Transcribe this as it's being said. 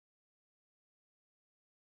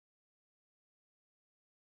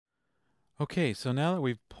Okay, so now that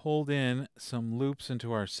we've pulled in some loops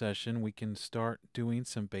into our session, we can start doing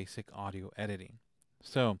some basic audio editing.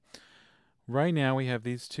 So right now we have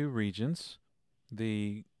these two regions.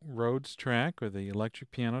 The Rhodes track, or the electric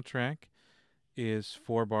piano track, is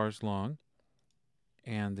 4 bars long,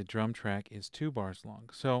 and the drum track is 2 bars long.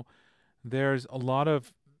 So there's a lot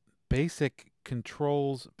of basic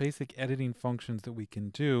controls, basic editing functions that we can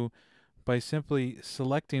do by simply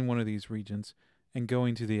selecting one of these regions and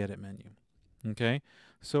going to the edit menu. Okay,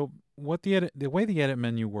 so the way the edit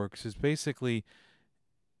menu works is basically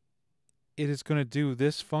it is going to do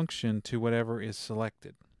this function to whatever is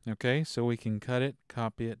selected. Okay, so we can cut it,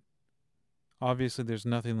 copy it. Obviously there's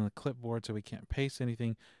nothing on the clipboard, so we can't paste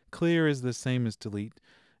anything. Clear is the same as delete,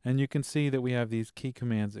 and you can see that we have these key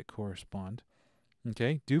commands that correspond.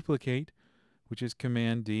 Okay, duplicate, which is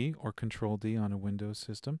Command D or Control D on a Windows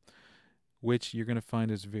system, which you're going to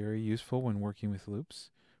find is very useful when working with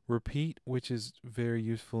loops. Repeat, which is very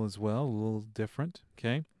useful as well, a little different,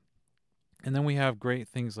 okay? And then we have great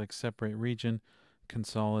things like separate region,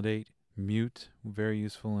 consolidate, mute, very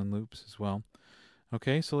useful in loops as well.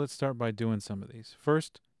 Okay, so let's start by doing some of these.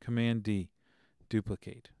 First, Command D,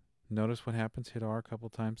 duplicate. Notice what happens, hit R a couple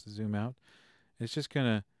times to zoom out. It's just going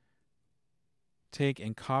to take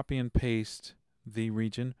and copy and paste the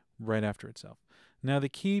region right after itself. Now the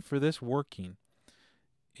key for this working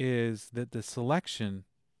is that the selection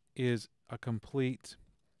is a complete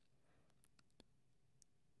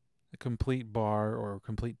bar or a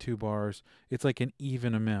complete 2 bars. It's like an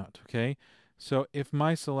even amount, okay? So if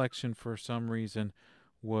my selection for some reason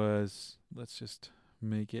was, let's just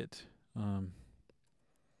make it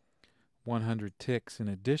 100 ticks in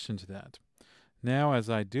addition to that. Now as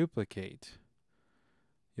I duplicate,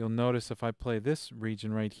 you'll notice if I play this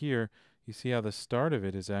region right here, you see how the start of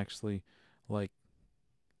it is actually like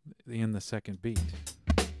in the second beat.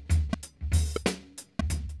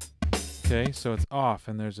 Okay, so it's off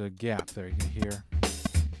and there's a gap there you can hear.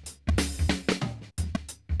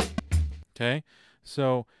 Okay,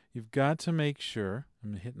 so you've got to make sure,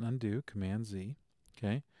 I'm hitting undo, Command Z,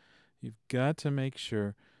 okay? You've got to make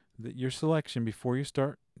sure that your selection before you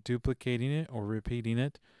start duplicating it or repeating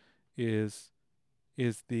it is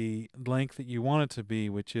the length that you want it to be,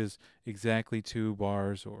 which is exactly 2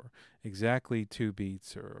 bars or exactly 2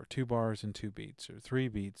 beats or 2 bars and 2 beats or 3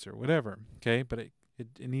 beats or whatever, okay? But it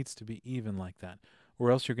needs to be even like that, or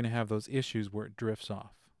else you're going to have those issues where it drifts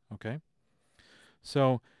off, okay?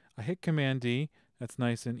 So I hit Command D. That's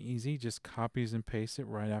nice and easy. Just copies and pastes it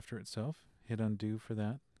right after itself. Hit undo for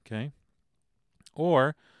that, okay?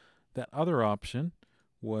 Or that other option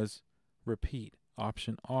was repeat.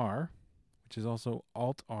 Option R, which is also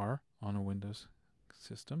Alt-R on a Windows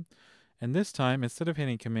system. And this time, instead of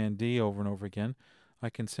hitting Command D over and over again, I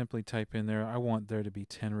can simply type in there, I want there to be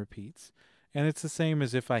 10 repeats. And it's the same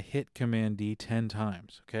as if I hit Command D 10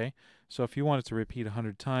 times, okay? So if you want it to repeat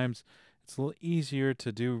 100 times, it's a little easier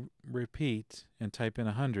to do repeat and type in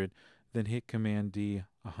 100 than hit Command D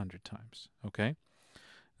 100 times, okay?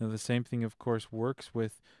 Now the same thing, of course, works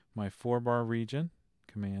with my 4-bar region,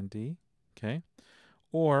 Command D, okay?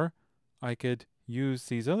 Or I could use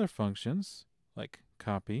these other functions, like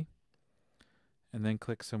copy, and then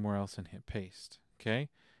click somewhere else and hit paste, okay?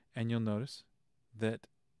 And you'll notice that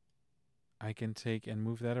I can take and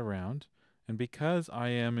move that around. And because I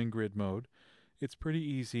am in grid mode, it's pretty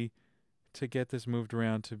easy to get this moved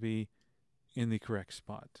around to be in the correct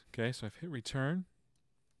spot. Okay, so I've hit return.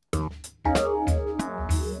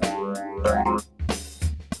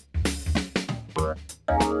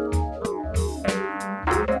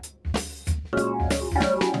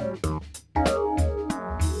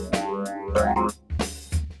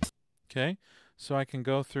 Okay, so I can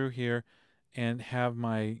go through here and have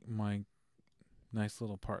my nice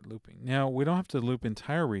little part looping. Now, we don't have to loop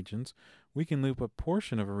entire regions. We can loop a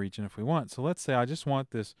portion of a region if we want. So let's say I just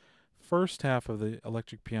want this first half of the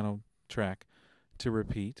electric piano track to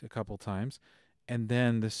repeat a couple times, and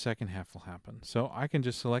then the second half will happen. So I can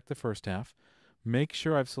just select the first half, make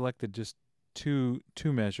sure I've selected just two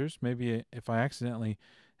measures. Maybe if I accidentally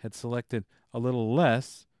had selected a little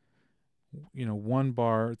less, 1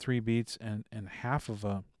 bar, 3 beats, and half of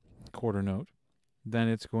a quarter note, then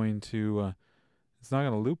it's going to it's not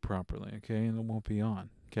going to loop properly, okay, and it won't be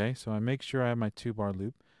on, okay? So I make sure I have my 2-bar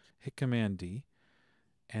loop, hit Command D,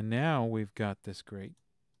 and now we've got this great.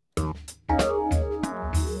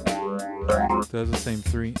 Does the same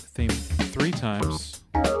theme 3 times.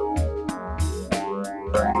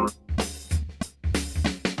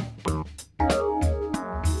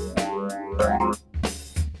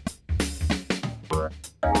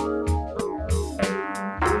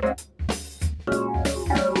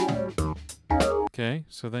 Okay,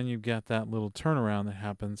 so then you've got that little turnaround that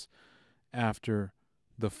happens after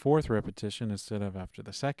the 4th repetition instead of after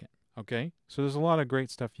the 2nd. Okay, so there's a lot of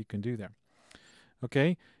great stuff you can do there.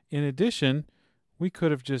 Okay, in addition, we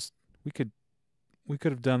could have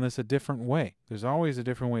done this a different way. There's always a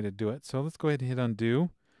different way to do it. So let's go ahead and hit undo,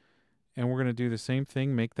 and we're going to do the same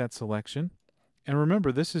thing, make that selection. And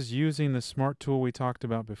remember, this is using the smart tool we talked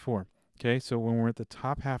about before. Okay, so when we're at the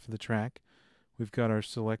top half of the track, we've got our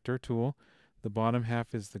selector tool. The bottom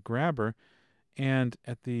half is the grabber. And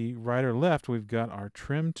at the right or left, we've got our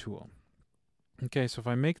trim tool. Okay, so if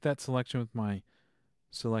I make that selection with my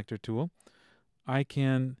selector tool, I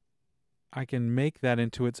can make that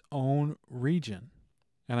into its own region.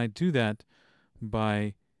 And I do that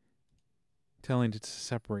by telling it to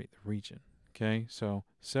separate the region. Okay, so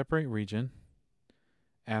separate region,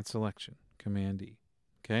 add selection, Command E.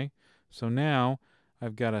 Okay, so now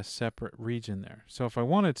I've got a separate region there. So if I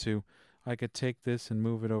wanted to, I could take this and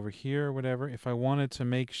move it over here or whatever. If I wanted to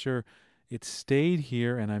make sure it stayed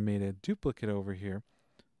here and I made a duplicate over here,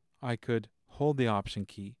 I could hold the Option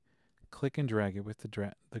key, click and drag it with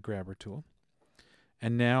the grabber tool.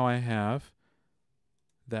 And now I have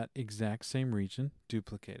that exact same region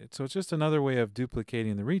duplicated. So it's just another way of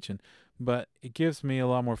duplicating the region, but it gives me a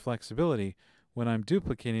lot more flexibility. When I'm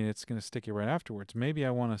duplicating it, it's going to stick it right afterwards. Maybe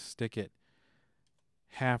I want to stick it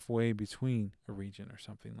halfway between a region or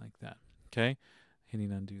something like that. Okay,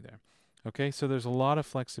 hitting undo there. Okay, so there's a lot of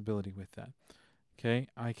flexibility with that. Okay,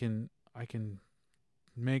 I can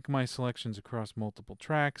make my selections across multiple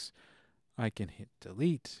tracks. I can hit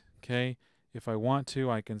delete. Okay, if I want to,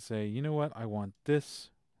 I can say, you know what, I want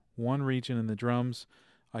this one region in the drums.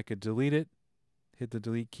 I could delete it, hit the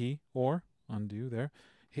delete key, or undo there.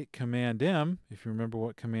 Hit Command M, if you remember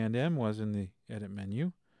what Command M was in the edit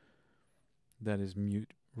menu. That is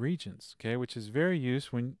mute regions, okay, which is very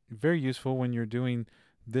useful when you're doing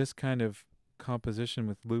this kind of composition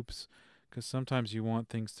with loops, because sometimes you want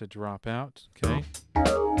things to drop out. Okay.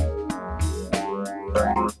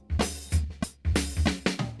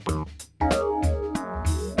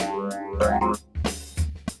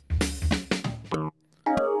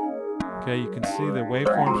 Okay, you can see the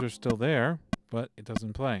waveforms are still there, but it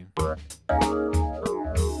doesn't play.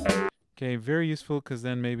 Okay, very useful, because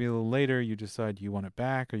then maybe a little later you decide you want it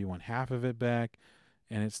back or you want half of it back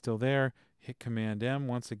and it's still there. Hit Command M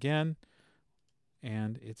once again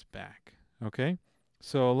and it's back. Okay,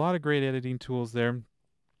 so a lot of great editing tools there.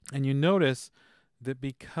 And you notice that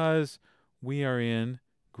because we are in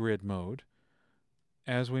grid mode,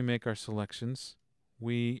 as we make our selections,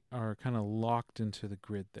 we are kind of locked into the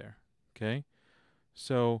grid there. Okay,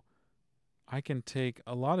 so I can take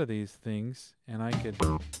a lot of these things and I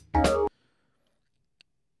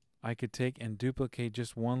could take and duplicate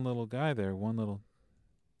just one little guy there, one little.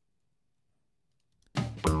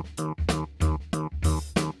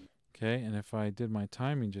 Okay, and if I did my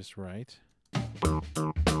timing just right,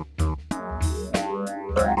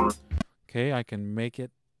 okay, I can make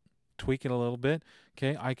it, tweak it a little bit.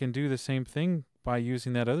 Okay, I can do the same thing by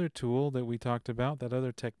using that other tool that we talked about, that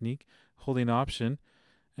other technique, holding Option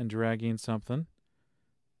and dragging something.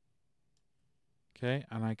 Okay,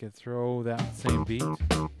 and I could throw that same beat.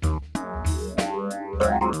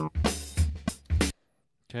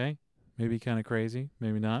 Okay, maybe kind of crazy,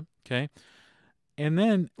 maybe not. Okay, and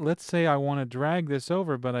then let's say I want to drag this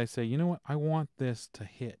over, but I say, you know what, I want this to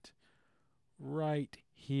hit right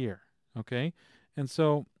here. Okay, and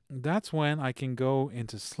so that's when I can go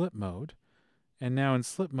into slip mode, and now in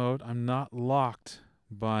slip mode I'm not locked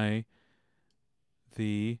by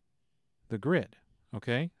the grid.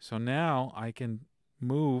 Okay, so now I can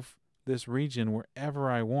move this region wherever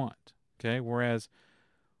I want. Okay, whereas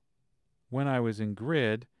when I was in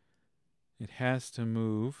grid, it has to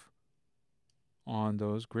move on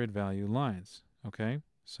those grid value lines. Okay,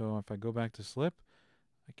 so if I go back to slip,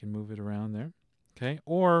 I can move it around there. Okay,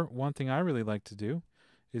 or one thing I really like to do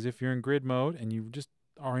is, if you're in grid mode and you just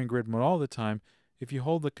are in grid mode all the time, if you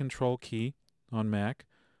hold the Control key on Mac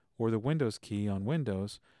or the Windows key on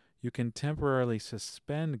Windows, you can temporarily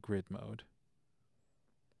suspend grid mode.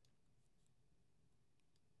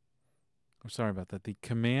 Oh, sorry about that. The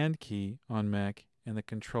Command key on Mac and the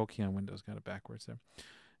Control key on Windows, got it backwards there.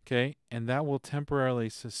 Okay, and that will temporarily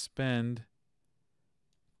suspend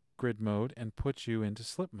grid mode and put you into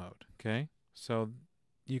slip mode. Okay, so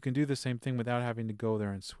you can do the same thing without having to go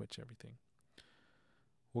there and switch everything.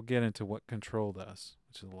 We'll get into what Control does,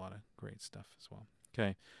 which is a lot of great stuff as well.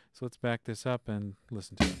 Okay, so let's back this up and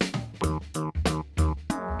listen to it.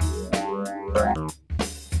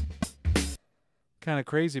 Kind of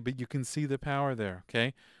crazy, but you can see the power there.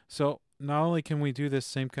 Okay, so not only can we do this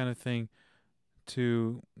same kind of thing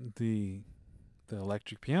to the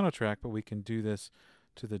electric piano track, but we can do this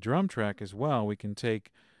to the drum track as well. We can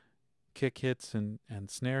take kick hits and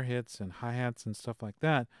snare hits and hi-hats and stuff like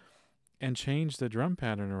that and change the drum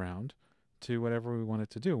pattern around to whatever we want it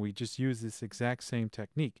to do. We just use this exact same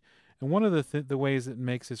technique. And one of the ways that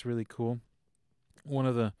makes this really cool, one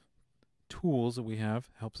of the tools that we have,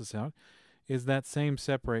 helps us out, is that same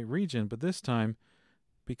separate region, but this time,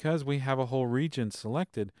 because we have a whole region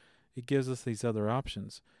selected, it gives us these other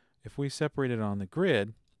options. If we separate it on the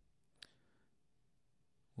grid,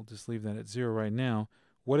 we'll just leave that at 0 right now.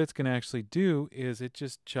 What it's going to actually do is it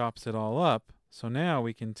just chops it all up. So now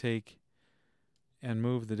we can take and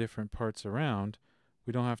move the different parts around.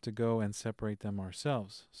 We don't have to go and separate them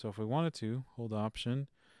ourselves. So if we wanted to, hold Option,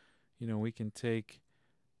 we can take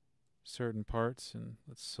certain parts and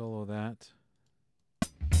let's solo that.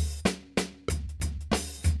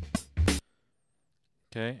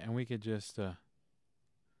 Okay, and we could just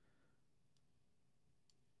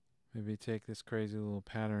maybe take this crazy little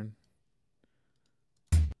pattern.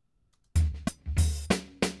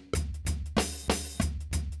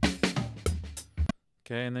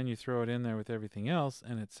 Okay, and then you throw it in there with everything else,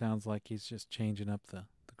 and it sounds like he's just changing up the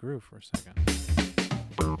groove for a second.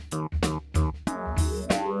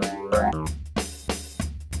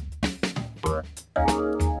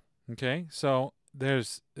 Okay, so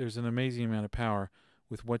there's an amazing amount of power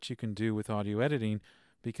with what you can do with audio editing,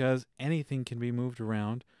 because anything can be moved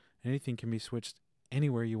around, anything can be switched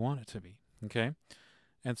anywhere you want it to be. Okay,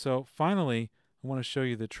 and so finally, I want to show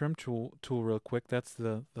you the trim tool real quick. That's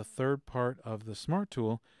the third part of the Smart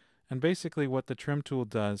Tool, and basically what the trim tool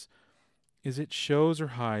does is it shows or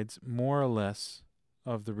hides more or less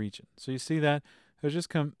of the region. So you see that there's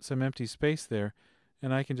just some empty space there,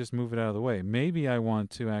 and I can just move it out of the way. Maybe I want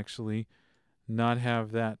to actually not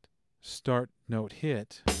have that start note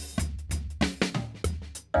hit.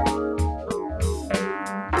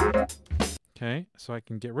 Okay, so I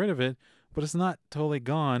can get rid of it, but it's not totally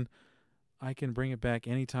gone. I can bring it back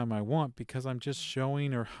anytime I want because I'm just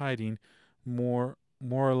showing or hiding more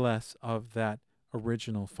or less of that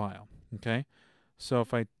original file. Okay, so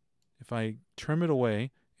if I trim it away,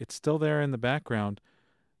 it's still there in the background,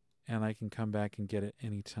 and I can come back and get it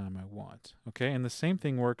anytime I want. Okay, and the same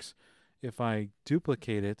thing works if I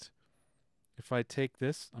duplicate it. If I take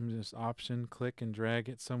this, I'm just Option, click and drag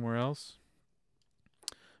it somewhere else,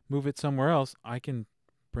 move it somewhere else, I can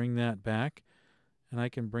bring that back, and I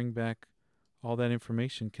can bring back all that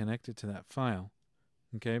information connected to that file.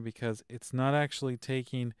 Okay, because it's not actually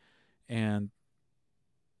taking and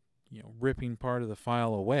ripping part of the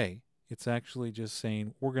file away. It's actually just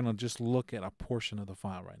saying we're going to just look at a portion of the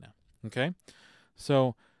file right now. Okay,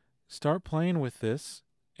 so start playing with this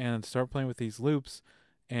and start playing with these loops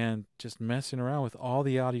and just messing around with all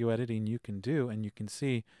the audio editing you can do, and you can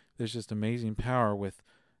see there's just amazing power with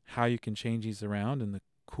how you can change these around and the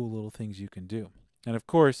cool little things you can do. And of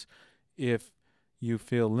course, if you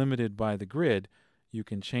feel limited by the grid, you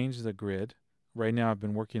can change the grid. Right now I've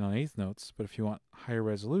been working on 1/8 notes, but if you want higher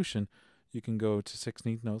resolution, you can go to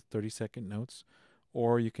 16th notes, 32nd notes,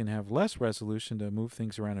 or you can have less resolution to move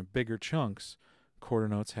things around in bigger chunks, quarter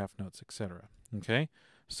notes, half notes, etc. Okay,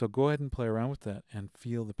 so go ahead and play around with that and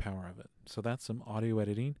feel the power of it. So that's some audio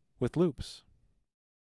editing with loops.